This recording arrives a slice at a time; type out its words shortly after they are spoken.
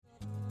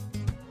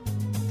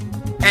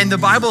And the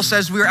Bible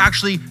says we are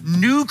actually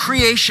new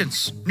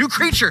creations, new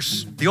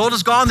creatures. The old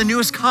is gone, the new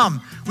has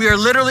come. We are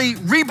literally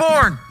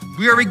reborn.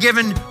 We are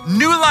given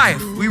new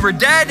life. We were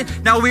dead,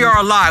 now we are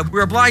alive.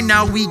 We are blind,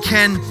 now we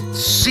can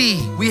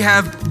see. We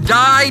have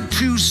died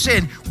to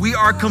sin. We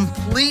are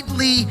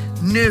completely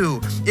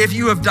new. If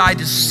you have died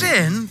to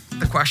sin,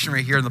 the question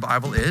right here in the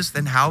Bible is,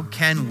 then how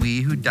can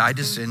we who died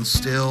to sin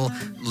still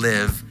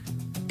live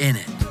in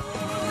it?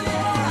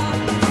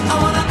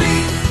 I wanna be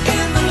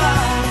in the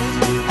light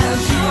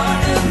as you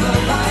are in the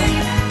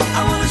light.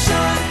 I wanna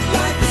shine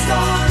like the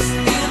stars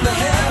in the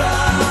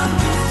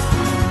heaven.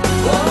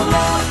 Oh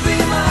Lord, be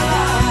my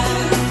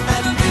light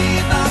and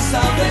be my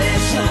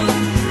salvation.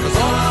 'Cause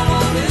all I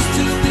want is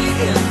to be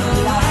in the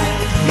light.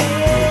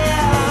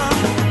 Yeah.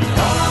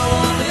 All I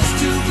want is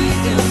to be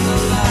in the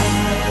light.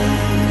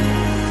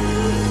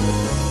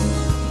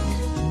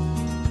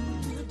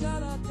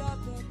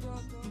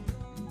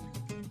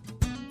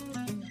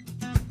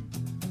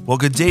 Well,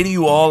 good day to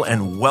you all,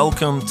 and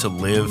welcome to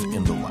Live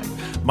in the Light.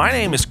 My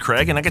name is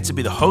Craig, and I get to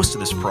be the host of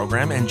this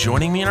program, and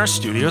joining me in our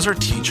studio is our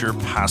teacher,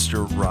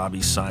 Pastor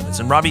Robbie Simons.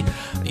 And Robbie,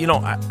 you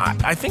know,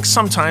 I think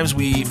sometimes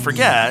we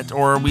forget,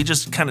 or we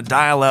just kind of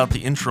dial out the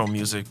intro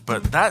music,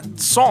 but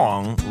that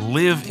song,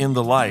 Live in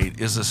the Light,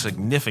 is a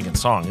significant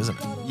song, isn't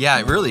it? Yeah,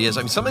 it really is.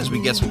 I mean, sometimes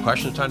we get some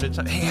questions time to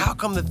time. Hey, how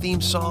come the theme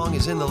song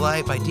is In the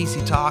Light by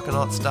DC Talk and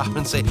all that stuff?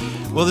 And say,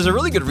 well, there's a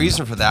really good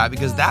reason for that,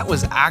 because that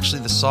was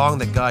actually the song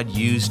that God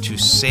used to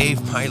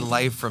save my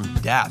life from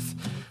death.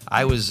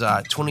 I was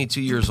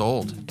 22 years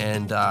old,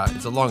 and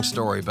it's a long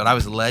story, but I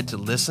was led to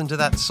listen to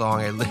that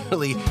song. I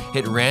literally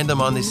hit random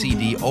on the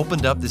CD,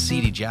 opened up the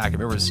CD jacket.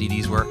 Remember what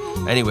CDs were?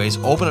 Anyways,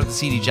 opened up the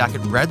CD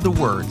jacket, read the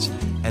words,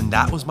 and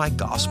that was my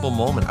gospel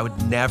moment. I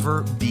would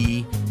never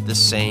be the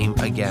same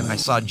again. I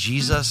saw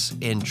Jesus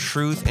in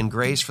truth and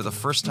grace for the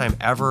first time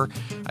ever.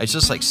 It's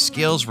just like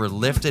scales were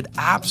lifted,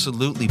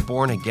 absolutely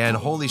born again.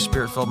 Holy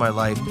Spirit filled my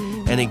life.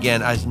 And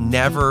again, I've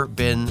never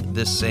been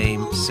the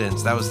same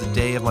since. That was the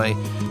day of my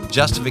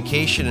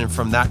justification, and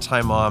from that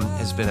time on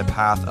has been a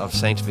path of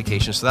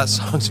sanctification. So that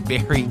song's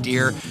very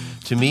dear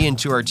to me and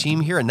to our team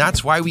here, and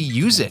that's why we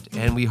use it.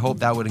 And we hope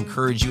that would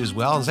encourage you as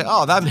well and say,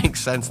 oh, that makes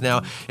sense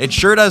now. It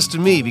sure does to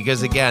me,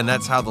 because again,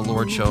 that's how the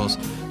Lord chose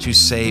to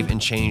save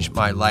and change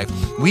my life.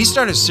 We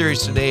start a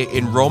series today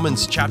in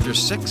Romans chapter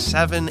 6,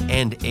 7,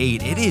 and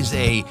 8. It is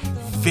a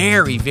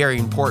very, very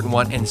important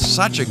one, and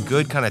such a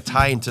good kind of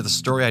tie into the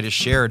story I just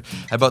shared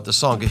about the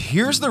song.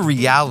 Here's the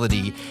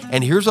reality,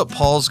 and here's what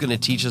Paul's going to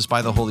teach us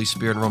by the Holy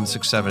Spirit in Romans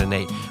 6, 7, and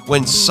 8.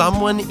 When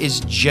someone is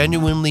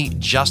genuinely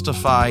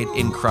justified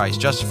in Christ,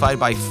 justified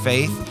by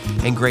faith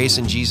and grace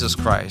in Jesus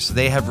Christ,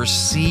 they have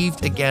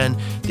received, again,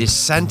 this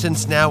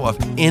sentence now of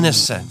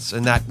innocence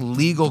in that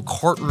legal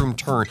courtroom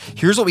term.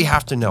 Here's what we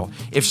have to know.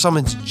 If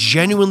someone's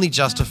genuinely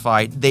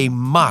justified, they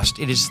must,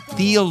 it is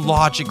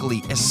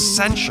theologically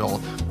essential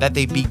that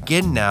they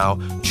begin now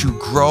to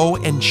grow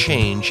and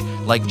change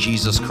like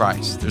Jesus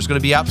Christ. There's going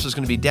to be ups, there's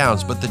going to be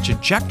downs, but the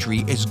trajectory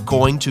is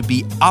going to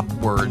be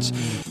upwards,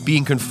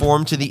 being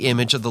conformed to the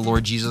image of the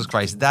Lord Jesus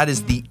Christ. That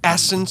is the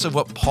essence of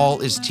what Paul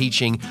is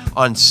teaching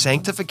on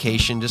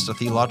sanctification, just a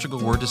theological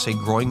word to say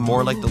growing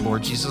more like the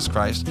Lord Jesus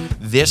Christ.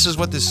 This is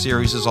what this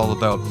series is all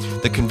about.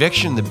 The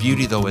conviction, the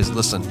beauty though is,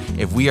 listen,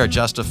 if we are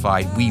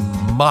justified, we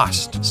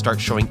must start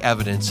showing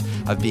evidence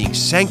of being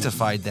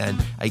sanctified then,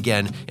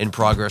 again, in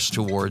progress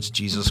towards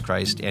Jesus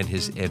Christ and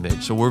his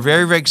image. So we're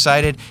very, very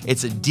excited.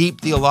 It's a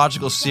deep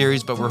theological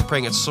series, but we're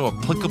praying it's so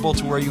applicable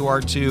to where you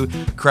are too.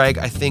 Craig,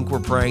 I think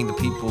we're praying the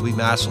people will be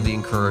massively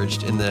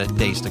encouraged in the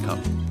days to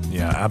come.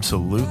 Yeah,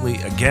 absolutely.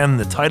 Again,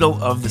 the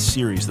title of the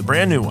series, the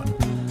brand new one,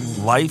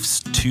 Life's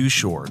Too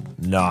Short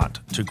Not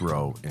to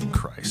Grow in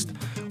Christ.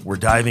 We're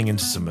diving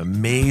into some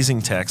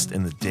amazing text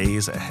in the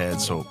days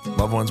ahead. So,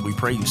 loved ones, we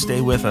pray you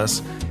stay with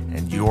us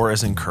and you're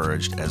as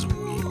encouraged as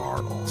we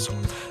are also.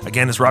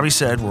 Again, as Robbie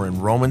said, we're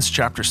in Romans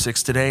chapter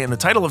 6 today, and the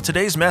title of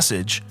today's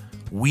message,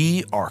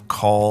 We Are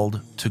Called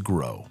to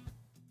Grow.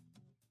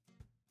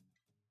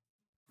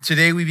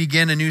 Today we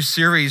begin a new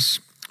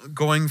series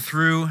going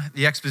through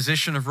the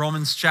exposition of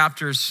Romans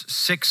chapters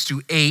 6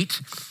 to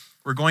 8.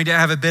 We're going to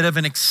have a bit of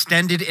an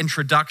extended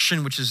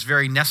introduction, which is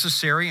very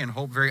necessary and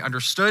hope very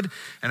understood.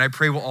 And I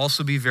pray will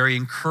also be very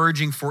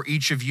encouraging for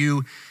each of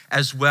you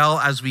as well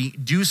as we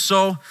do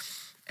so.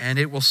 And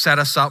it will set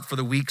us up for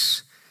the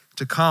weeks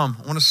to come.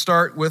 I want to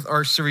start with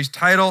our series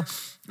title,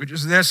 which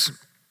is this: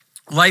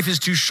 Life is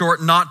too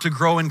short not to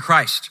grow in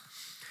Christ.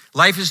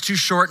 Life is too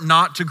short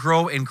not to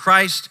grow in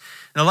Christ.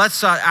 Now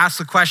let's ask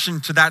the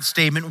question to that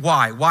statement,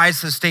 why? Why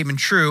is this statement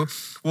true?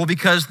 Well,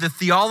 because the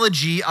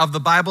theology of the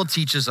Bible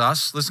teaches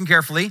us, listen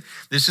carefully,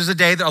 this is a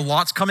day that a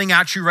lot's coming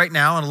at you right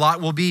now, and a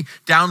lot will be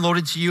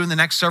downloaded to you in the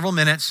next several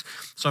minutes.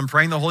 So I'm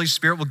praying the Holy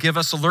Spirit will give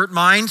us alert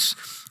minds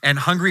and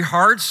hungry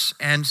hearts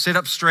and sit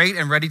up straight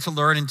and ready to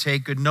learn and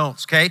take good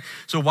notes, okay?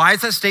 So why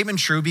is that statement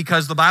true?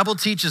 Because the Bible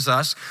teaches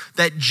us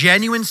that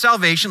genuine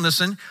salvation,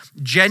 listen,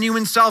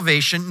 genuine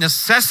salvation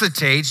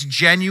necessitates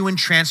genuine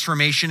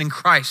transformation in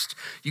Christ.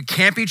 You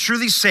can't be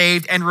truly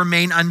saved and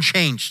remain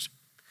unchanged.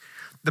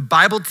 The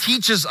Bible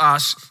teaches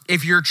us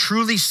if you're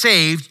truly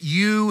saved,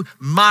 you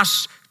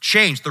must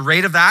change. The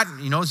rate of that,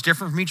 is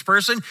different from each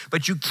person,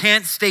 but you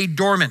can't stay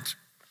dormant.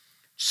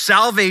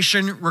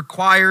 Salvation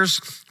requires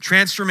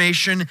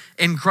transformation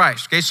in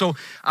Christ. Okay, so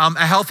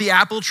a healthy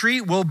apple tree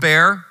will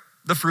bear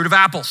the fruit of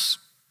apples.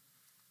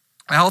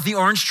 A healthy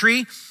orange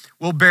tree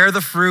will bear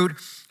the fruit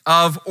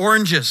of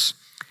oranges.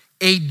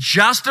 A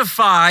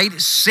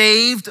justified,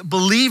 saved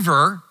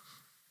believer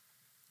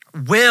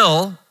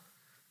will,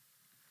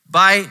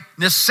 by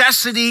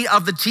necessity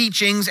of the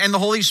teachings and the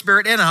Holy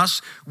Spirit in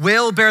us,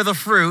 will bear the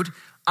fruit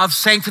of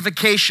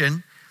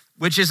sanctification,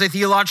 which is a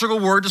theological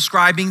word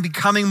describing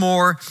becoming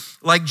more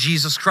like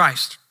Jesus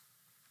Christ.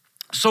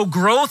 So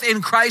growth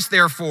in Christ,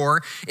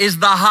 therefore, is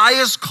the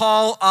highest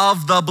call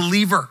of the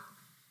believer.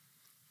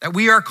 That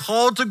we are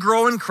called to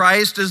grow in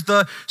Christ is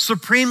the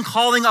supreme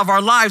calling of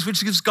our lives,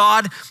 which gives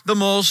God the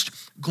most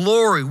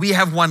glory. We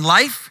have one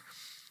life.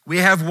 We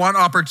have one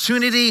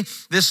opportunity.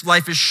 This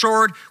life is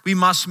short. We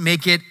must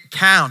make it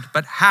count.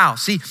 But how?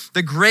 See,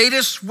 the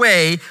greatest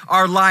way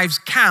our lives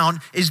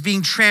count is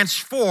being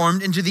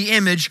transformed into the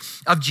image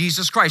of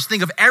Jesus Christ.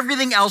 Think of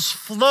everything else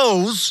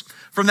flows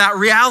from that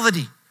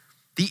reality.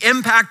 The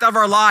impact of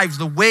our lives,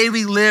 the way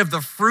we live, the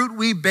fruit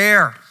we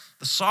bear,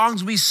 the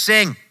songs we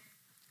sing,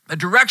 the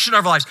direction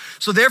of our lives.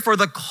 So therefore,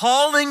 the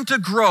calling to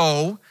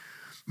grow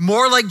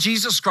more like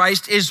Jesus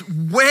Christ is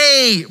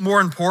way more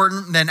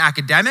important than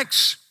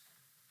academics,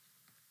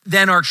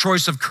 than our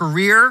choice of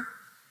career,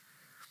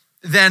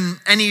 than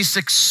any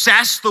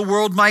success the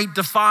world might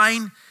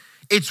define.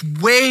 It's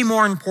way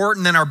more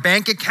important than our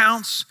bank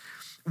accounts,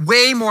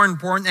 way more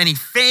important than any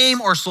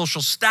fame or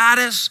social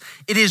status.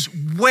 It is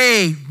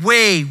way,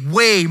 way,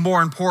 way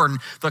more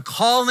important, the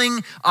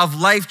calling of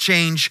life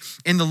change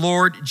in the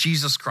Lord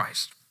Jesus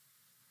Christ.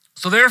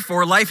 So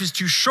therefore, life is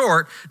too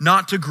short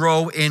not to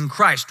grow in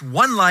Christ.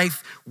 One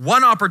life,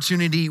 one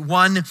opportunity,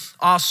 one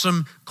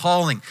awesome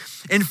calling.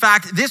 In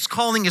fact, this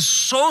calling is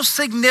so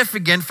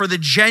significant for the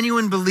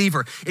genuine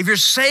believer. If you're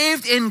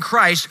saved in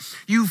Christ,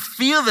 you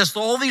feel this. The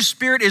Holy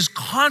Spirit is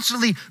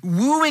constantly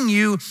wooing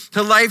you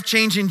to life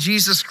change in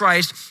Jesus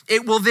Christ.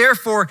 It will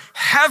therefore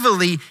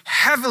heavily,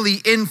 heavily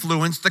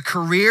influence the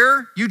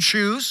career you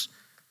choose.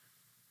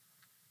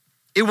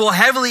 It will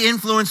heavily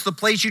influence the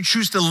place you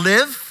choose to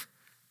live,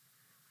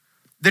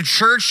 the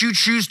church you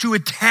choose to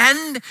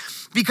attend,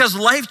 because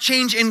life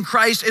change in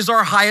Christ is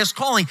our highest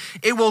calling.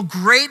 It will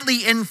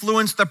greatly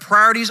influence the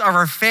priorities of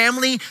our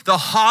family, the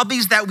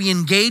hobbies that we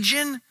engage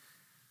in.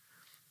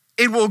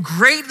 It will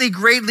greatly,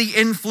 greatly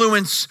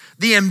influence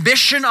the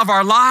ambition of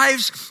our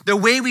lives, the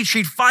way we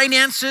treat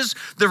finances,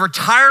 the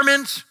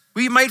retirement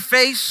we might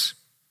face.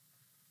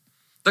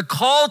 The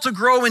call to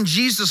grow in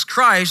Jesus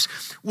Christ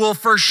will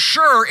for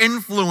sure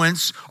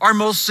influence our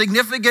most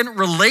significant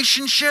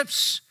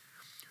relationships,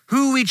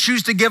 who we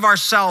choose to give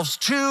ourselves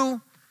to,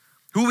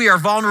 who we are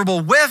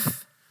vulnerable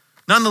with,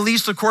 none the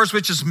least, of course,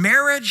 which is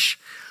marriage.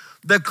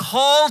 The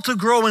call to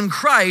grow in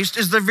Christ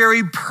is the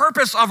very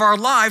purpose of our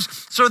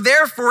lives, so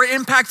therefore it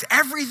impacts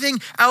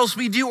everything else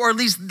we do, or at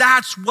least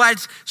that's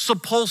what's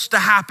supposed to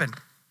happen.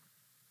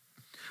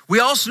 We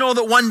also know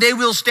that one day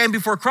we'll stand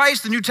before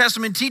Christ. The New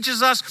Testament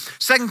teaches us,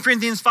 2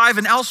 Corinthians 5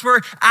 and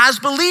elsewhere, as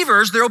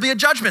believers, there will be a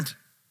judgment.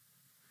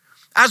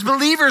 As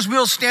believers,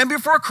 we'll stand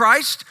before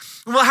Christ,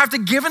 and we'll have to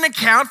give an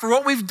account for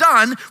what we've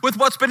done with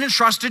what's been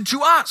entrusted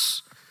to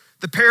us.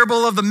 The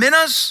parable of the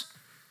minas,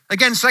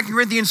 again, 2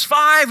 Corinthians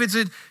 5, is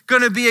it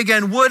going to be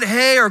again wood,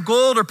 hay, or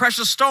gold, or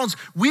precious stones?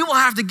 We will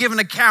have to give an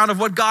account of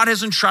what God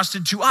has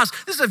entrusted to us.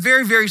 This is a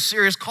very, very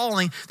serious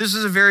calling. This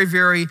is a very,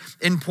 very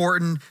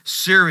important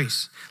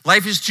series.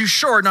 Life is too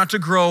short not to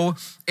grow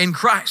in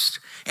Christ.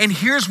 And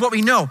here's what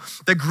we know.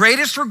 The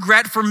greatest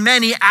regret for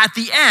many at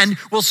the end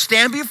will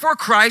stand before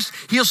Christ.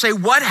 He'll say,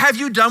 what have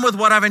you done with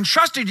what I've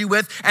entrusted you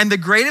with? And the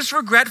greatest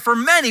regret for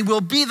many will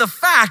be the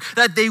fact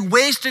that they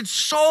wasted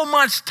so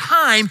much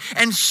time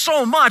and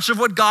so much of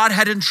what God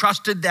had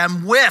entrusted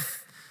them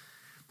with.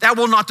 That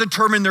will not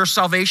determine their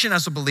salvation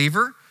as a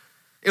believer.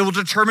 It will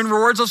determine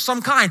rewards of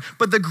some kind.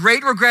 But the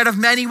great regret of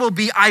many will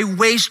be, I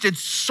wasted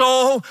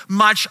so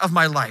much of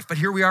my life. But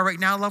here we are right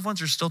now, loved ones,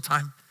 there's still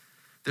time.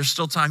 There's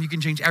still time. You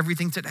can change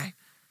everything today.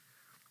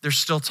 There's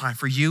still time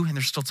for you, and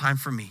there's still time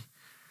for me,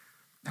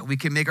 that we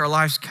can make our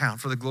lives count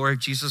for the glory of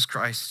Jesus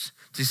Christ,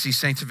 to see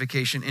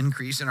sanctification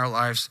increase in our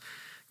lives.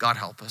 God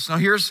help us. Now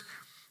here's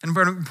an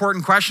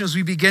important question as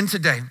we begin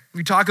today.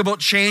 We talk about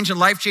change and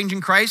life change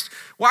in Christ.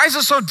 Why is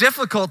it so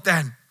difficult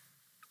then?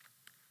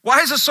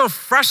 Why is it so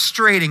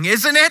frustrating,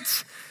 isn't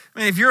it? I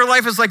mean, if your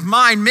life is like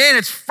mine, man,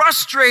 it's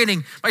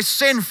frustrating. My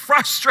sin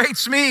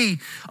frustrates me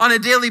on a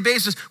daily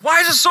basis.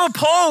 Why is it so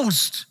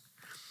opposed?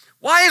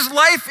 Why is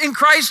life in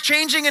Christ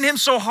changing in him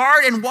so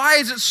hard, and why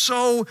is it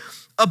so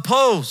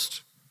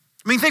opposed?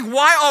 I mean, think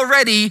why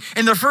already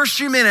in the first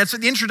few minutes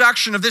at the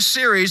introduction of this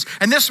series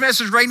and this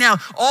message right now,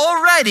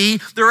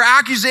 already there are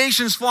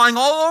accusations flying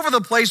all over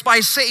the place by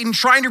Satan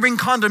trying to bring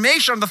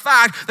condemnation on the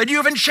fact that you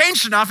haven't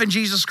changed enough in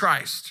Jesus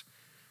Christ.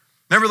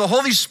 Remember, the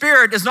Holy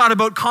Spirit is not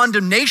about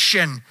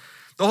condemnation.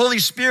 The Holy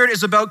Spirit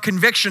is about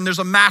conviction. There's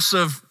a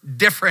massive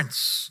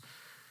difference.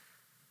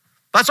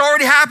 That's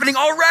already happening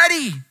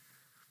already.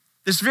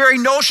 This very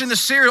notion,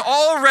 this series,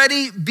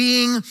 already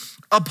being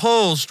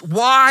opposed.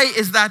 Why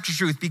is that the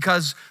truth?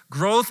 Because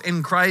growth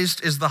in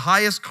Christ is the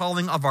highest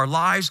calling of our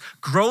lives.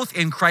 Growth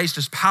in Christ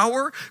is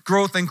power.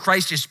 Growth in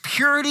Christ is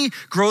purity.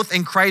 Growth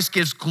in Christ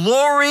gives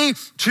glory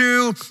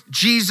to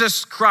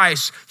Jesus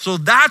Christ. So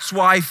that's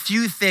why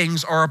few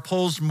things are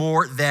opposed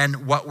more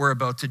than what we're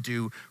about to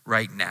do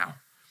right now.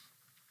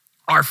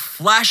 Our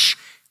flesh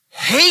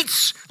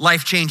hates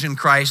life change in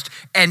Christ,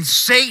 and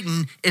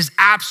Satan is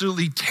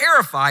absolutely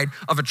terrified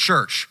of a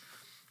church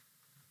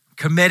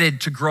committed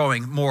to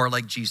growing more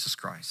like Jesus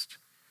Christ.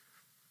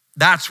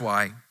 That's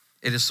why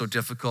it is so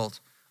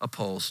difficult,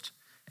 opposed,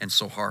 and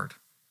so hard.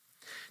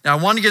 Now,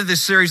 I want to get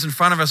this series in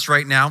front of us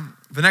right now.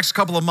 The next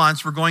couple of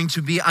months, we're going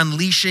to be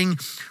unleashing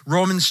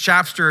Romans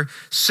chapter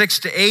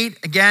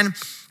 6-8 again.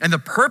 And the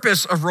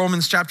purpose of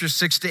Romans chapter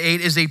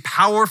 6-8 is a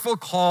powerful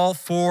call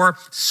for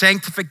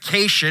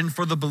sanctification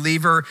for the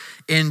believer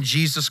in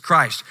Jesus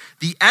Christ.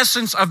 The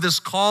essence of this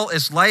call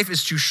is life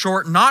is too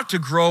short not to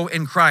grow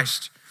in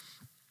Christ.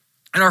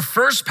 And our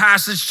first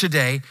passage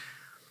today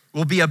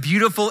will be a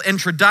beautiful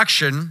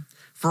introduction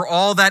for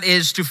all that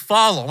is to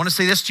follow. I want to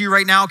say this to you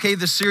right now, okay?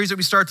 This series that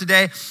we start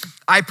today,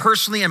 I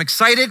personally am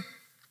excited.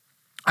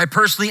 I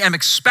personally am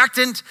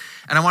expectant.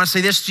 And I want to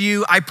say this to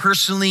you, I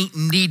personally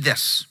need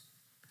this.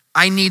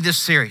 I need this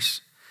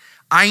series.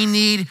 I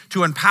need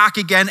to unpack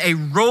again a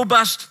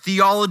robust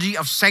theology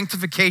of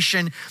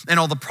sanctification and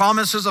all the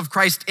promises of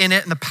Christ in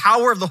it and the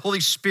power of the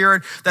Holy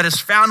Spirit that is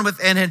found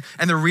within it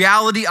and the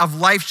reality of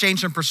life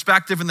change and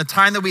perspective and the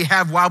time that we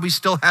have while we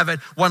still have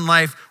it, one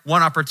life,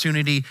 one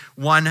opportunity,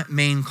 one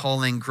main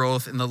calling,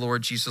 growth in the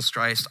Lord Jesus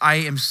Christ. I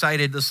am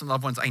excited. Listen,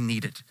 loved ones, I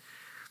need it.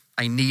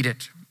 I need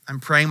it. I'm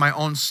praying my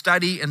own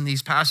study in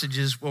these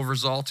passages will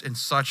result in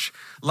such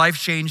life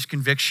change,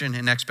 conviction,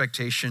 and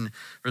expectation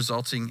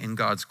resulting in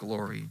God's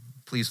glory.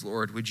 Please,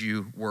 Lord, would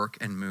you work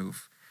and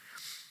move?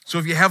 So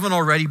if you haven't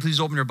already, please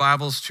open your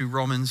Bibles to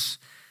Romans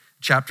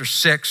chapter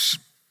 6.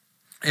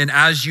 And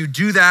as you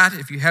do that,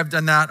 if you have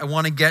done that, I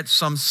want to get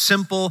some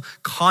simple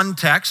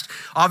context.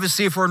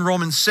 Obviously, if we're in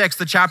Romans 6,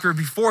 the chapter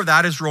before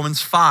that is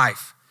Romans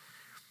 5.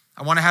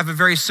 I want to have a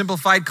very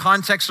simplified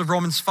context of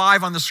Romans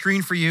 5 on the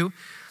screen for you.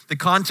 The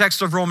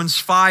context of Romans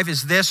 5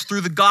 is this: through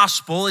the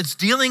gospel, it's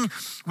dealing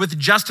with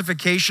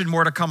justification.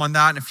 More to come on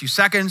that in a few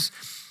seconds.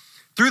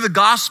 Through the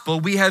gospel,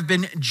 we have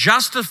been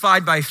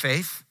justified by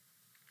faith.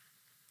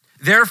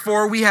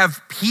 Therefore, we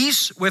have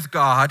peace with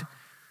God.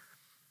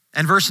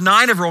 And verse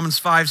 9 of Romans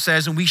 5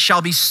 says, and we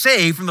shall be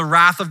saved from the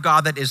wrath of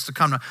God that is to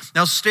come.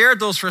 Now stare at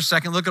those for a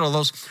second. Look at all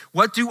those.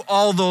 What do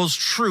all those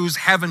truths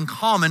have in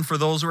common for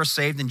those who are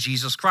saved in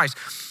Jesus Christ?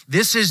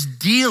 This is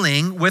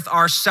dealing with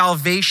our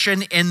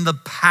salvation in the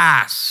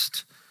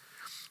past.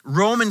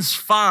 Romans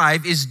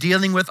 5 is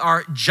dealing with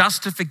our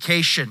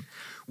justification.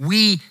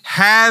 We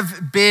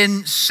have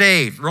been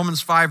saved.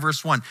 Romans 5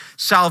 verse 1.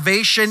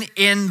 Salvation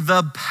in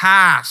the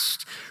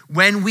past.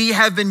 When we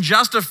have been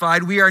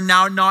justified, we are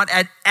now not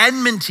at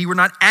enmity. We're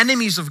not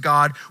enemies of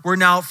God. We're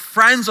now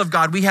friends of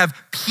God. We have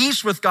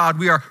peace with God.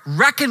 We are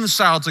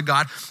reconciled to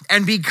God.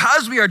 And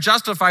because we are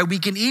justified, we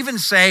can even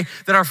say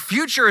that our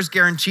future is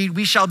guaranteed.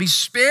 We shall be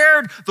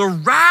spared the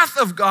wrath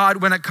of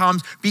God when it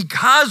comes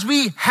because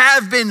we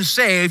have been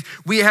saved.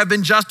 We have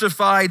been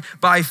justified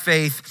by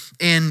faith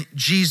in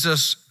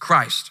Jesus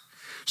Christ.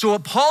 So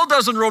what Paul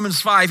does in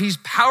Romans 5, he's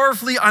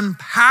powerfully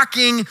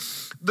unpacking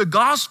the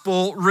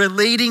gospel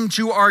relating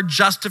to our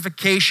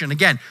justification.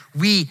 Again,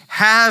 we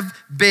have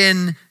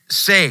been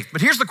saved.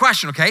 But here's the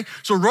question, okay?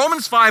 So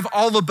Romans 5,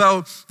 all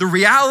about the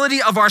reality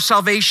of our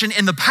salvation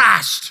in the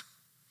past.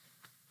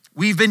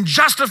 We've been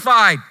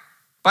justified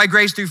by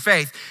grace through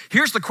faith.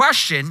 Here's the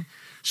question.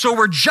 So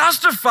we're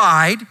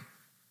justified.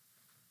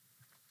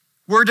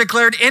 We're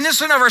declared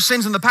innocent of our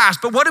sins in the past.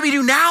 But what do we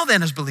do now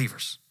then as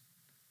believers?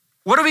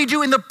 What do we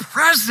do in the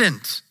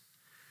present?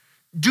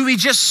 Do we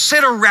just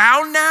sit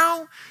around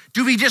now?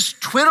 Do we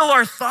just twiddle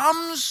our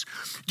thumbs?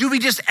 Do we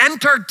just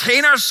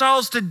entertain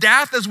ourselves to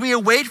death as we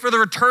await for the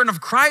return of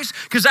Christ?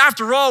 Because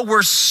after all,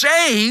 we're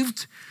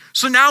saved.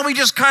 So now we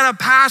just kind of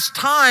pass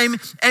time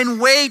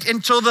and wait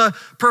until the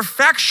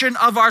perfection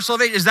of our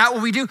salvation. Is that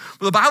what we do?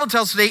 Well, the Bible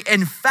tells today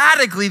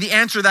emphatically the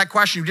answer to that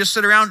question. You just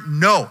sit around?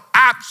 No,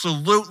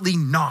 absolutely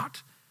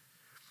not.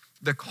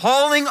 The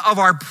calling of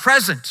our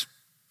present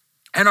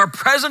and our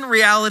present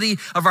reality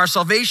of our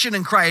salvation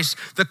in Christ,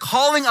 the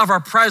calling of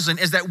our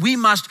present is that we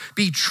must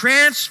be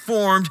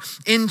transformed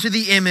into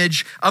the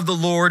image of the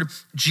Lord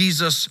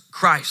Jesus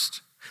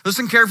Christ.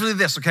 Listen carefully to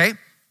this, okay?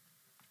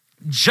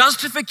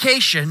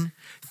 Justification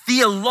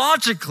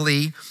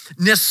theologically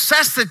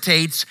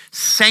necessitates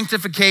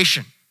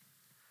sanctification.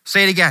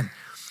 Say it again.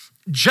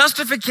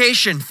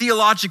 Justification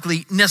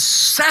theologically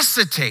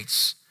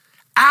necessitates,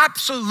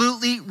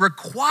 absolutely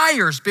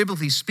requires,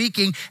 biblically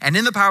speaking, and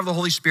in the power of the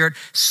Holy Spirit,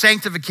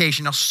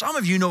 sanctification. Now, some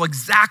of you know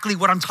exactly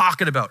what I'm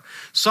talking about.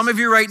 Some of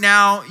you right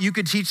now, you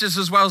could teach this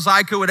as well as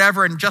I could,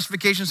 whatever, and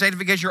justification,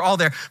 sanctification, you're all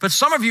there. But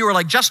some of you are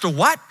like, just a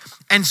what?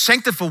 And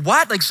sanctify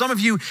what? Like some of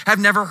you have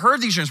never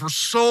heard these terms. We're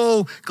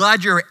so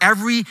glad you're here.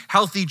 Every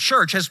healthy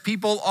church has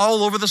people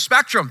all over the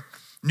spectrum.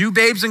 New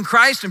babes in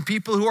Christ and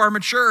people who are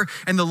mature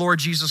in the Lord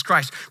Jesus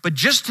Christ. But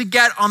just to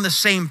get on the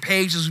same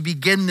page as we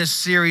begin this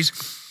series,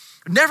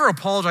 never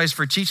apologize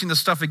for teaching this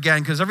stuff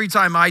again, because every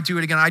time I do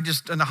it again,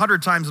 and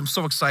 100 times I'm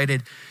so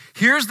excited.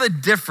 Here's the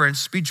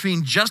difference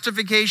between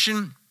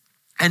justification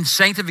and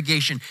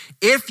sanctification.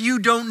 If you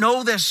don't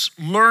know this,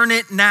 learn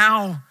it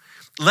now.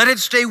 Let it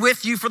stay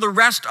with you for the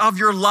rest of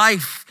your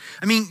life.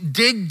 I mean,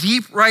 dig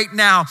deep right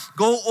now.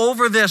 Go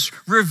over this,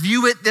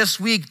 review it this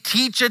week,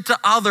 teach it to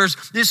others.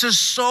 This is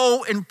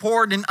so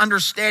important in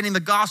understanding the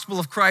gospel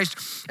of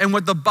Christ and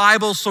what the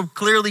Bible so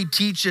clearly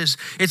teaches.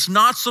 It's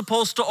not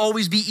supposed to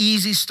always be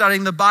easy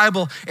studying the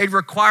Bible. It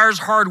requires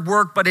hard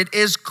work, but it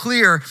is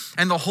clear,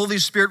 and the Holy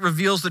Spirit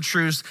reveals the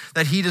truths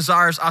that he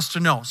desires us to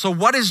know. So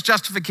what is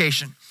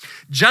justification?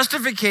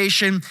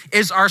 Justification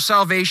is our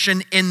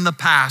salvation in the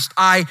past.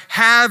 I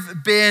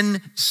have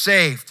been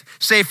saved.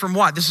 Saved from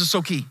what? This is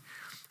so key.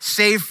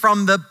 Saved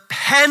from the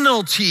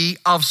penalty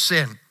of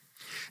sin.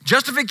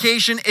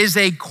 Justification is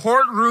a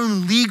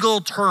courtroom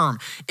legal term.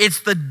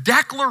 It's the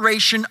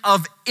declaration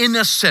of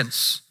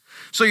innocence.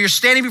 So you're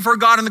standing before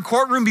God in the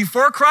courtroom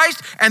before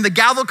Christ, and the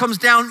gavel comes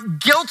down,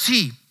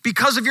 guilty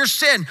because of your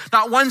sin.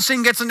 Not one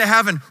sin gets into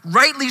heaven.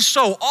 Rightly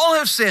so. All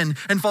have sinned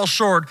and fall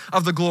short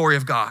of the glory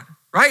of God.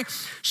 Right?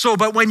 So,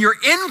 but when you're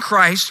in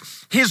Christ,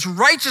 his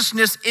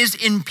righteousness is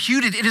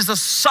imputed. It is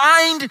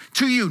assigned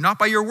to you, not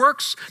by your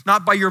works,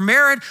 not by your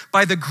merit,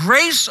 by the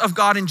grace of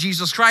God in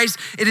Jesus Christ.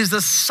 It is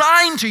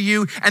assigned to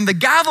you, and the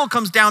gavel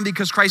comes down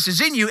because Christ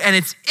is in you, and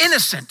it's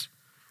innocent.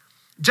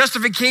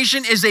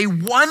 Justification is a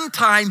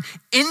one-time,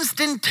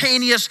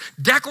 instantaneous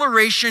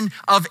declaration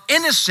of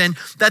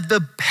innocence that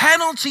the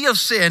penalty of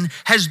sin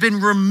has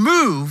been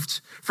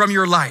removed from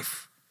your life.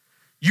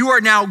 You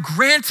are now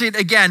granted,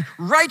 again,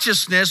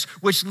 righteousness,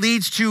 which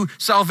leads to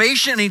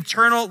salvation and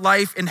eternal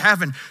life in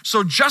heaven.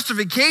 So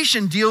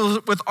justification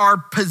deals with our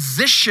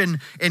position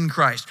in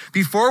Christ.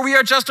 Before we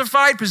are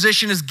justified,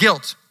 position is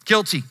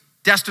guilty,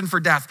 destined for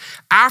death.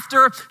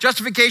 After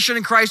justification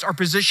in Christ, our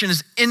position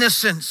is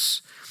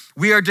innocence.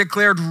 We are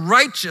declared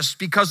righteous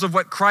because of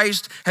what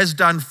Christ has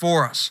done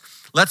for us.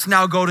 Let's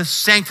now go to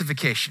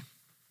sanctification.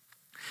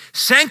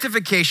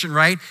 Sanctification,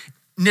 right?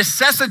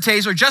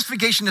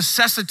 Justification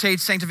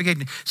necessitates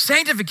sanctification.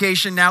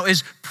 Sanctification now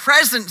is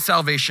present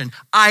salvation.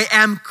 I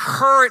am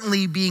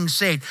currently being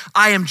saved.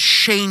 I am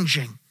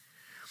changing.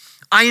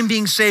 I am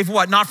being saved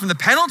what? Not from the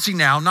penalty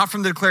now, not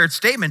from the declared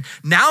statement.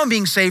 Now I'm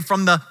being saved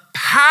from the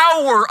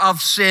power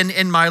of sin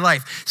in my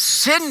life.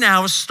 Sin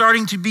now is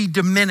starting to be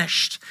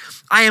diminished.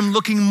 I am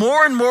looking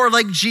more and more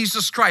like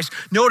Jesus Christ.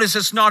 Notice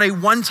it's not a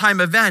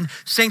one-time event.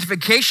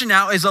 Sanctification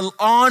now is an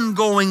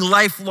ongoing,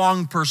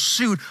 lifelong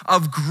pursuit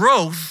of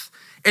growth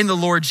in the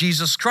Lord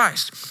Jesus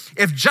Christ.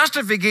 If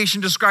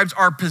justification describes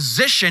our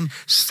position,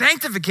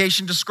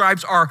 sanctification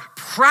describes our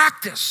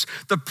practice,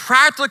 the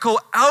practical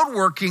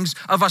outworkings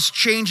of us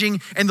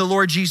changing in the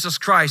Lord Jesus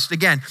Christ.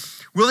 Again,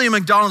 William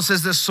MacDonald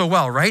says this so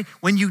well, right?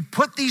 When you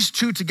put these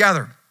two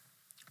together,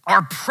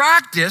 our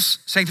practice,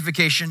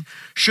 sanctification,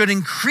 should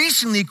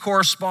increasingly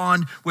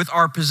correspond with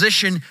our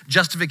position,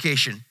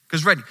 justification.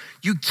 Because ready,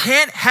 you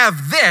can't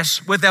have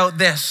this without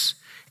this,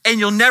 and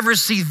you'll never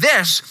see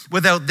this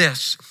without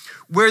this.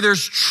 Where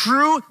there's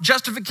true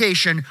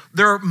justification,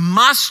 there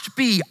must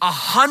be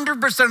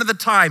 100% of the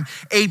time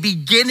a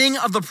beginning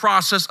of the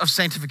process of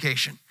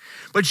sanctification.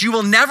 But you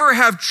will never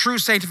have true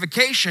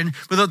sanctification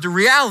without the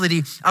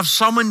reality of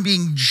someone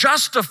being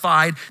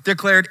justified,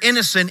 declared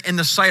innocent in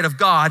the sight of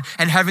God,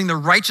 and having the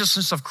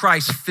righteousness of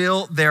Christ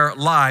fill their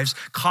lives,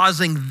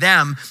 causing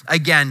them,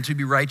 again, to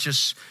be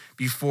righteous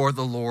before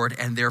the Lord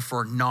and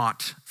therefore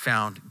not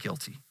found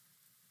guilty.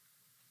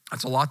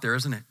 That's a lot there,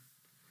 isn't it?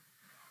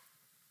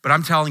 But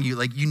I'm telling you,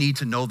 you need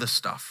to know this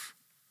stuff.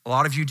 A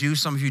lot of you do,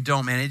 some of you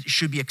don't, man. It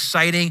should be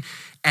exciting,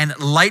 and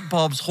light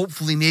bulbs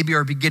hopefully maybe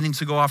are beginning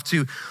to go off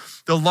too.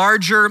 The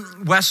larger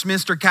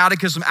Westminster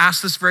Catechism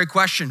asks this very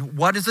question: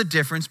 what is the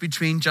difference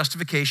between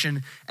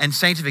justification and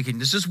sanctification?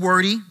 This is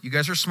wordy. You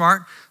guys are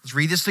smart. Let's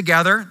read this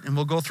together, and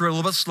we'll go through it a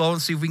little bit slow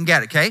and see if we can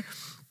get it, okay?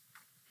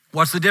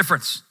 What's the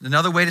difference?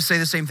 Another way to say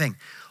the same thing.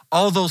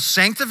 Although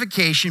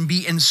sanctification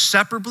be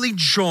inseparably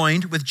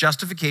joined with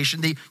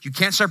justification, you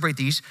can't separate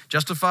these.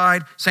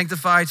 Justified,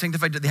 sanctified,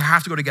 they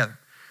have to go together.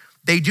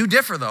 They do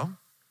differ though.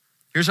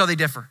 Here's how they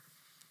differ.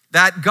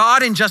 That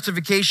God in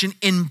justification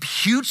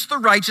imputes the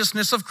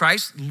righteousness of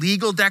Christ,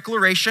 legal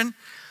declaration.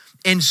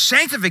 In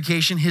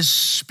sanctification, his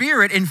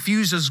Spirit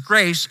infuses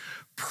grace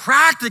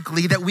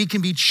practically that we can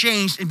be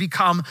changed and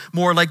become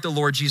more like the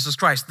Lord Jesus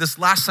Christ. This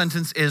last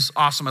sentence is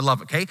awesome. I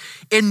love it, okay?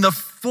 In the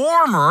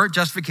former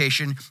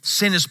justification,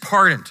 sin is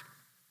pardoned.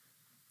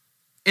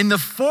 In the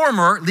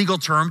former legal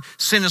term,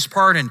 sin is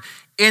pardoned.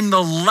 In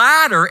the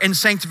latter, in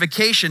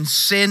sanctification,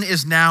 sin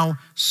is now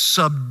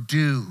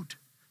subdued.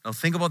 Now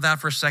think about that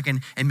for a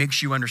second and make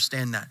sure you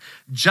understand that.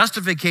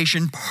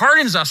 Justification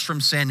pardons us from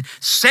sin.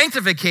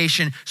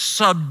 Sanctification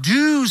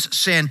subdues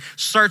sin,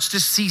 starts to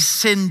see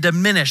sin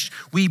diminished.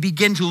 We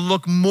begin to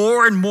look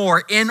more and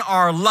more in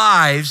our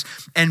lives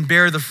and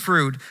bear the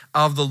fruit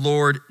of the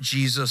Lord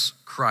Jesus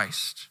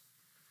Christ.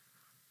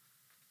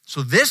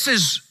 So this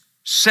is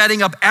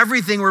setting up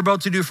everything we're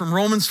about to do from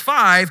Romans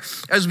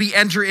 5 as we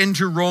enter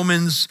into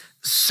Romans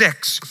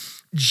 6.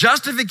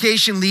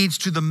 Justification leads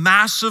to the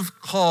massive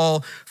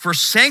call for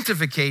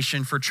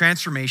sanctification, for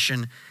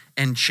transformation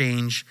and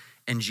change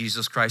in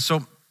Jesus Christ.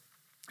 So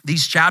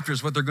these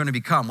chapters, what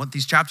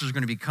these chapters are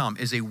going to become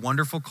is a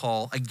wonderful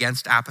call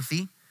against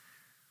apathy,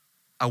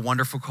 a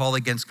wonderful call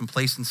against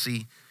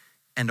complacency,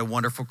 and a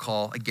wonderful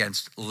call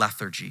against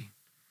lethargy.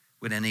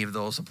 Would any of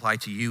those apply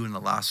to you in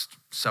the last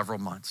several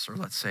months, or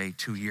let's say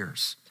 2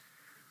 years?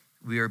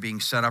 We are being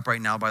set up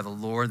right now by the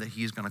Lord that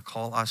he is going to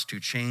call us to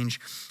change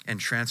and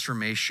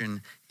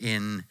transformation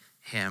in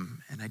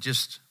him. And I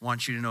just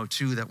want you to know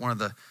too that one of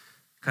the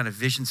kind of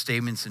vision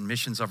statements and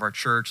missions of our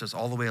church is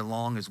all the way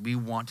along is we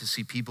want to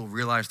see people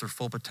realize their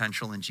full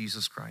potential in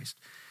Jesus Christ.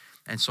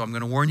 And so I'm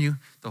going to warn you,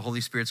 the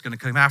Holy Spirit's going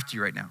to come after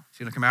you right now. He's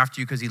going to come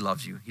after you because he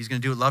loves you. He's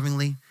going to do it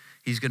lovingly.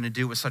 He's going to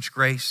do it with such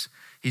grace.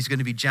 He's going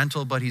to be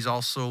gentle, but he's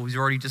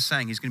already just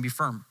saying he's going to be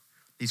firm.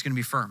 He's going to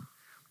be firm.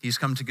 He's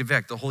come to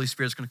convict. The Holy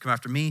Spirit's going to come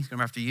after me. He's going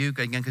to come after you,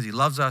 again, because he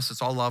loves us.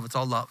 It's all love. It's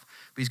all love.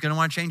 But he's going to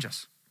want to change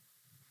us.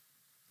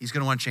 He's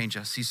going to want to change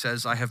us. He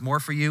says, I have more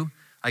for you.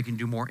 I can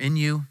do more in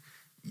you.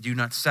 You do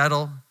not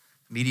settle.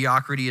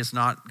 Mediocrity is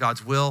not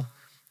God's will.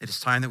 It is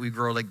time that we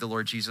grow like the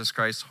Lord Jesus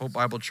Christ. Hope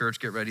Bible Church,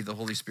 get ready. The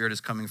Holy Spirit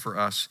is coming for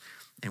us.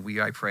 And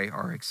we, I pray,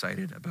 are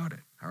excited about it.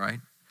 All right?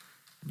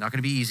 Not going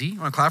to be easy. You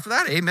want to clap for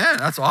that? Amen.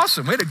 That's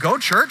awesome. Way to go,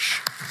 church.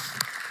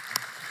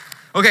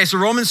 Okay, so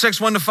Romans 6,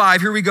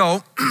 1-5, here we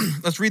go.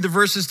 Let's read the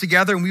verses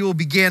together and we will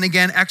begin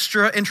again.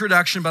 Extra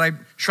introduction, but I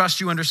trust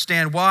you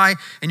understand why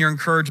and you're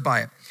encouraged by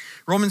it.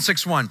 Romans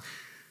 6, 1.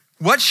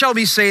 What shall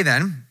we say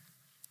then?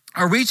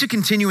 Are we to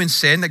continue in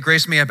sin that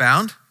grace may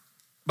abound?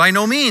 By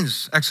no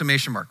means,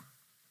 exclamation mark.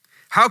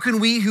 How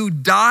can we who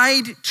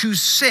died to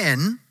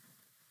sin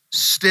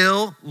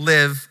still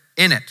live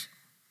in it?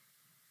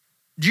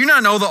 Do you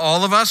not know that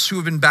all of us who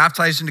have been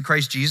baptized into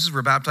Christ Jesus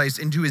were baptized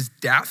into his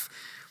death?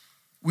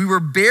 We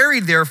were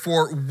buried,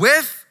 therefore,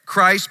 with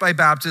Christ by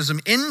baptism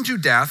into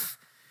death,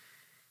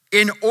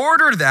 in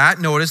order that,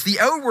 notice, the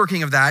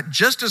outworking of that,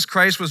 just as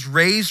Christ was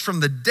raised from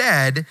the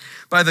dead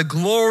by the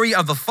glory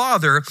of the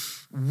Father,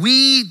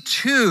 we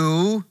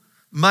too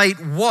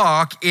might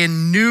walk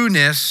in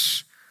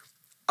newness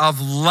of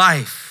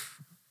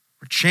life.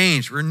 We're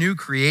changed. We're new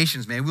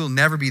creations, man. We'll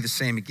never be the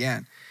same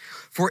again.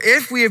 For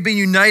if we have been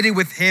united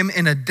with him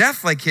in a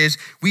death like his,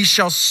 we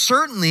shall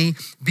certainly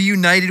be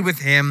united with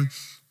him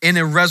in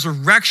a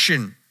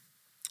resurrection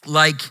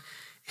like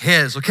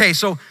his. Okay,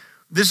 so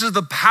this is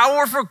the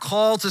powerful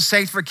call to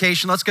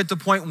sanctification. Let's get to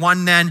point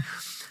 1 then.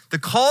 The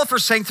call for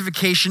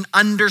sanctification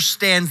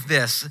understands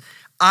this.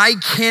 I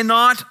can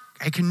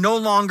no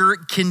longer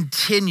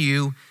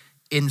continue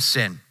in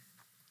sin.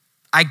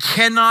 I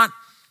cannot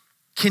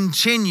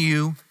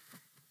continue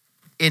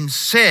in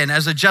sin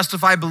as a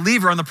justified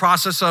believer in the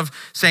process of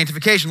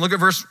sanctification. Look at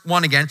verse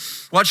 1 again.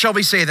 What shall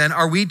we say then?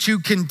 Are we to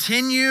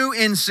continue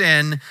in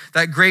sin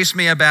that grace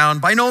may abound?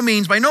 By no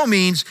means, by no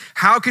means.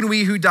 How can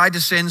we who died to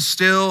sin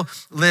still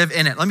live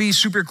in it? Let me be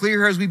super clear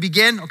here as we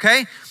begin,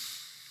 okay?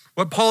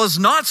 What Paul is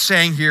not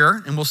saying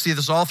here, and we'll see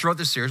this all throughout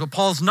this series, what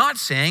Paul is not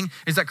saying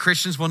is that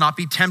Christians will not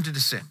be tempted to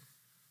sin.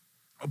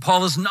 What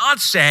Paul is not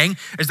saying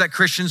is that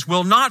Christians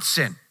will not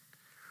sin.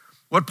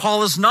 What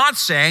Paul is not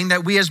saying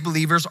that we as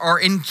believers are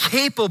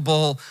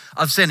incapable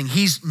of sinning.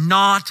 He's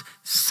not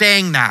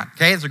saying that,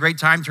 okay? It's a great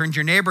time to turn to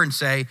your neighbor and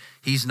say,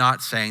 he's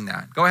not saying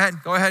that. Go ahead,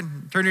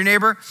 turn to your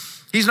neighbor.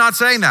 He's not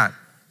saying that,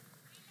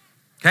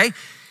 okay?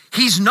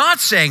 He's not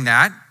saying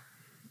that.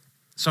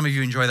 Some of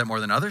you enjoy that more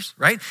than others,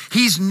 right?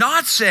 He's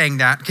not saying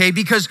that, okay?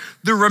 Because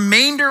the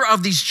remainder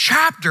of these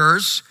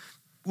chapters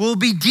will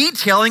be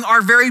detailing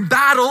our very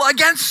battle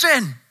against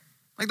sin.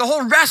 Like the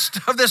whole rest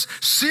of this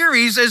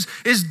series is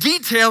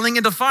detailing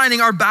and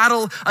defining our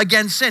battle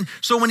against sin.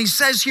 So when he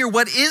says here,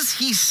 what is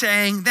he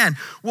saying then?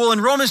 Well,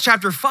 in Romans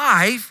chapter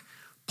 5,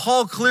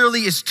 Paul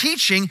clearly is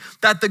teaching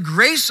that the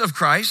grace of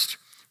Christ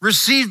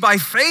received by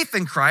faith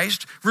in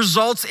Christ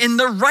results in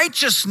the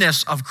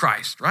righteousness of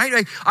Christ,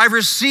 right? I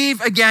receive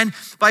again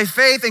by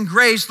faith and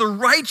grace, the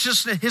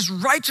righteousness, his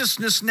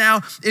righteousness now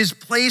is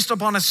placed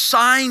upon,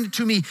 assigned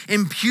to me,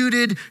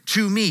 imputed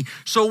to me.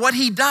 So what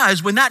he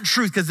does when that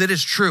truth, because it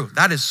is true,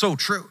 that is so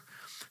true.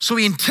 So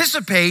he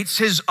anticipates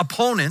his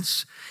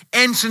opponents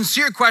and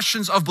sincere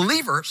questions of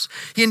believers.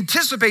 He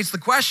anticipates the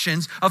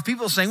questions of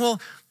people saying,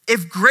 well,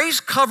 if grace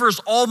covers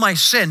all my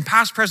sin,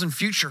 past, present,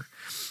 future,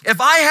 if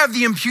I have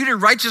the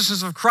imputed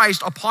righteousness of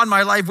Christ upon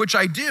my life, which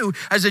I do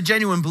as a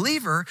genuine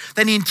believer,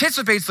 then he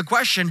anticipates the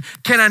question,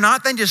 can I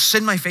not then just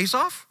sin my face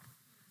off?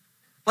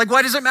 Like,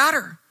 why does it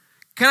matter?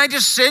 Can I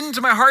just sin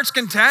to my heart's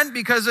content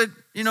because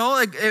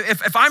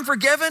if I'm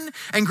forgiven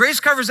and grace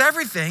covers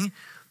everything,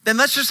 then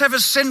let's just have a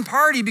sin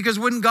party, because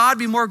wouldn't God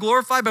be more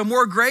glorified by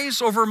more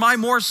grace over my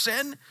more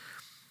sin?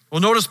 Well,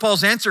 notice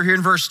Paul's answer here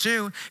in verse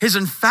 2. His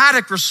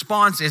emphatic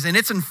response is, and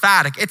it's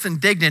emphatic, it's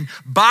indignant,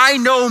 by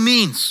no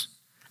means.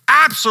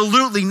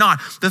 Absolutely not.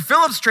 The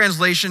Phillips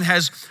translation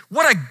has,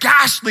 what a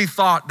ghastly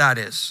thought that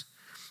is.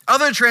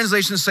 Other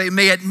translations say,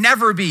 may it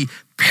never be.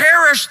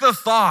 Perish the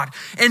thought.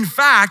 In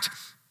fact,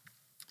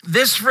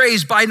 this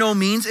phrase, by no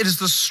means, it is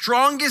the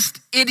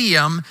strongest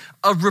idiom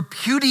of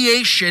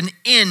repudiation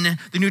in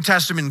the New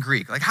Testament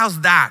Greek. Like,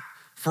 how's that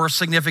for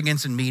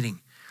significance and meaning?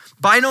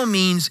 By no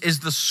means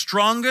is the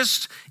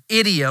strongest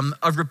idiom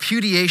of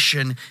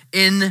repudiation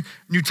in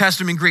New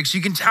Testament Greek. So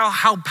you can tell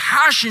how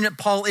passionate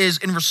Paul is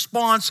in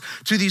response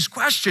to these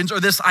questions, or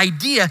this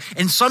idea,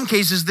 in some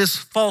cases, this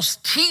false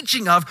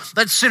teaching of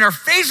let's sin our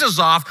faces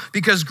off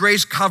because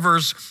grace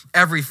covers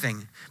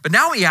everything. But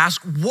now we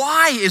ask,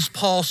 why is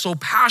Paul so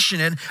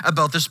passionate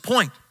about this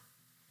point?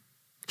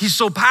 He's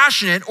so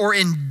passionate or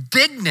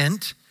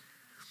indignant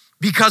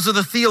because of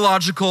the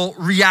theological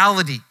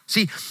reality.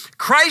 See,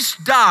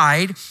 Christ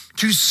died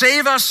to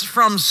save us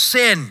from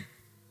sin,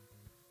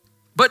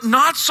 but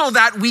not so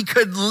that we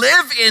could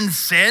live in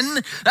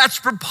sin. That's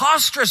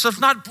preposterous, if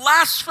not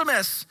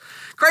blasphemous.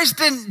 Christ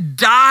didn't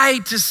die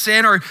to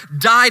sin or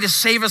die to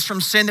save us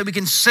from sin that we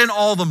can sin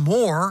all the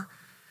more.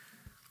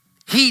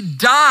 He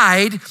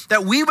died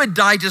that we would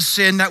die to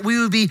sin, that we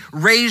would be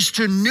raised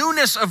to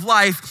newness of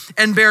life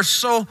and bear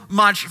so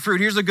much fruit.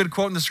 Here's a good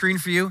quote on the screen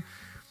for you. It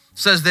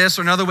says this,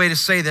 or another way to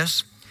say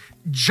this: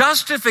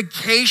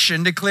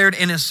 justification, declared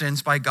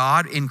innocence by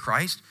God in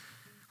Christ,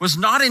 was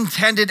not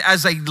intended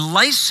as a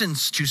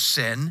license to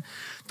sin.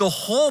 The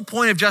whole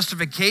point of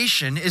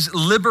justification is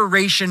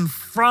liberation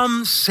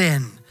from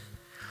sin.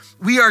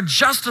 We are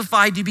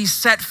justified to be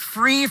set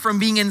free from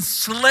being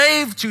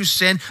enslaved to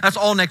sin. That's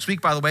all next week,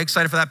 by the way.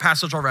 Excited for that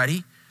passage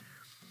already.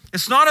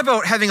 It's not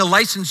about having a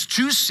license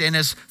to sin,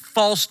 as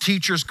false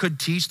teachers could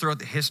teach throughout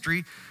the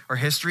history.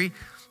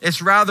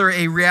 It's rather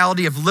a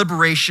reality of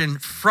liberation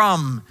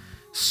from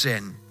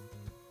sin.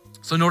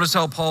 So notice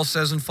how Paul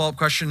says in follow-up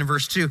question in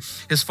verse 2,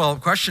 his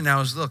follow-up question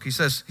now is, look, he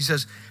says,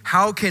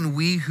 how can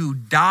we who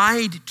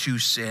died to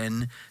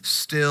sin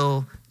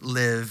still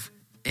live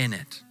in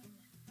it?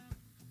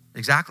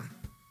 Exactly.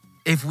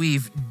 If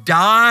we've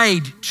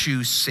died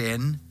to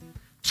sin,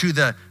 to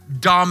the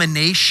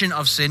domination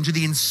of sin, to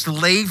the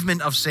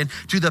enslavement of sin,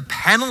 to the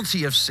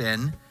penalty of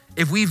sin,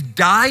 if we've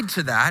died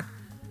to that,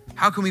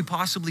 how can we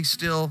possibly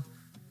still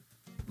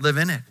live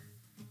in it?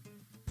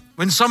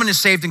 When someone is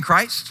saved in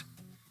Christ,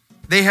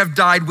 they have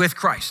died with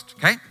Christ,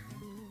 okay?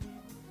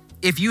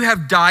 If you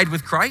have died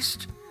with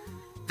Christ,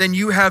 then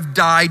you have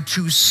died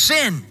to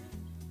sin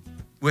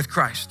with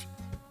Christ.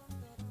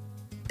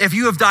 If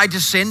you have died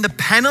to sin, the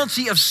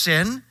penalty of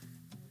sin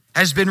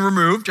has been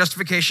removed,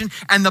 justification,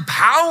 and the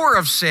power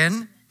of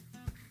sin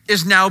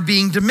is now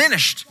being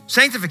diminished,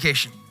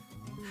 sanctification.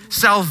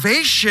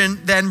 Salvation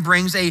then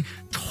brings a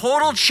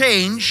total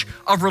change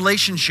of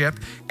relationship,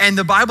 and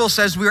the Bible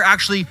says we are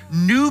actually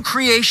new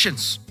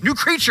creations, new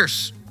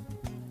creatures.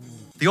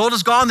 The old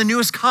is gone, the new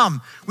has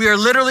come. We are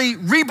literally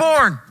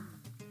reborn.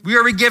 We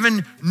are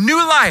given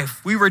new life.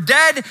 We were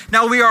dead,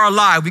 now we are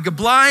alive. We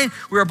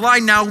were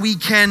blind, now we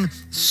can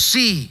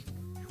see.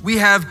 We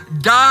have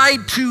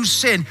died to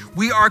sin.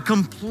 We are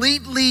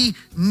completely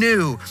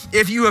new.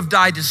 If you have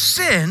died to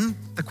sin,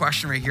 the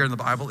question right here in the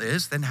Bible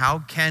is, then how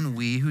can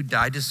we who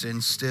died to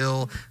sin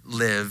still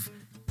live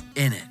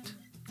in it?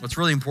 What's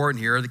really important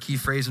here, the key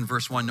phrase in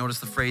verse 1, notice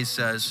the phrase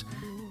says,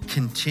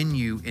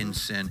 continue in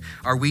sin.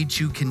 Are we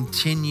to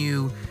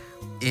continue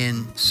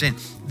in sin?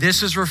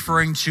 This is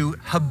referring to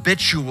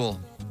habitual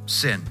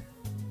sin.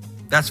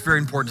 That's a very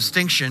important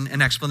distinction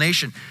and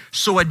explanation.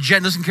 So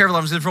listen carefully,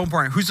 this is very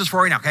important. Who's this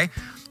for right now, okay?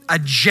 A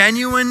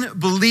genuine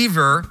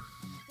believer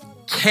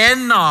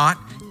cannot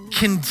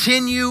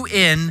continue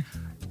in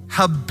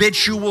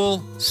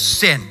habitual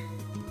sin.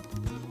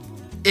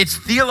 It's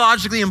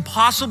theologically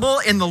impossible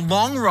in the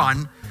long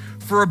run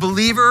for a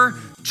believer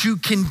to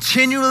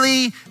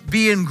continually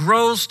be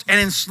engrossed and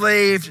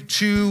enslaved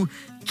to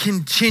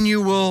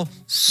continual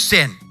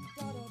sin.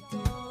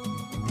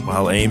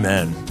 Well,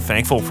 amen.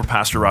 Thankful for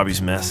Pastor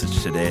Robbie's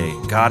message today.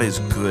 God is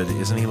good,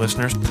 isn't he,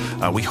 listeners?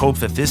 We hope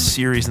that this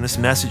series and this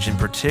message in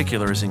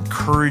particular is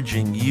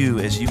encouraging you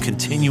as you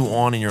continue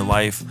on in your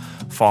life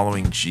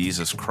following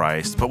Jesus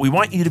Christ. But we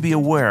want you to be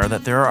aware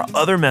that there are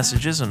other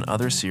messages and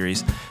other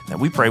series that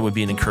we pray would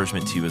be an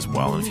encouragement to you as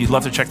well. And if you'd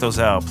love to check those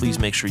out, please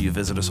make sure you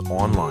visit us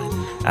online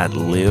at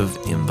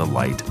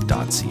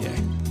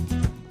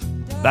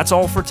liveinthelight.ca. That's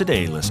all for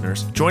today,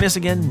 listeners. Join us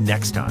again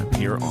next time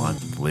here on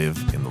Live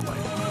in the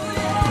Light.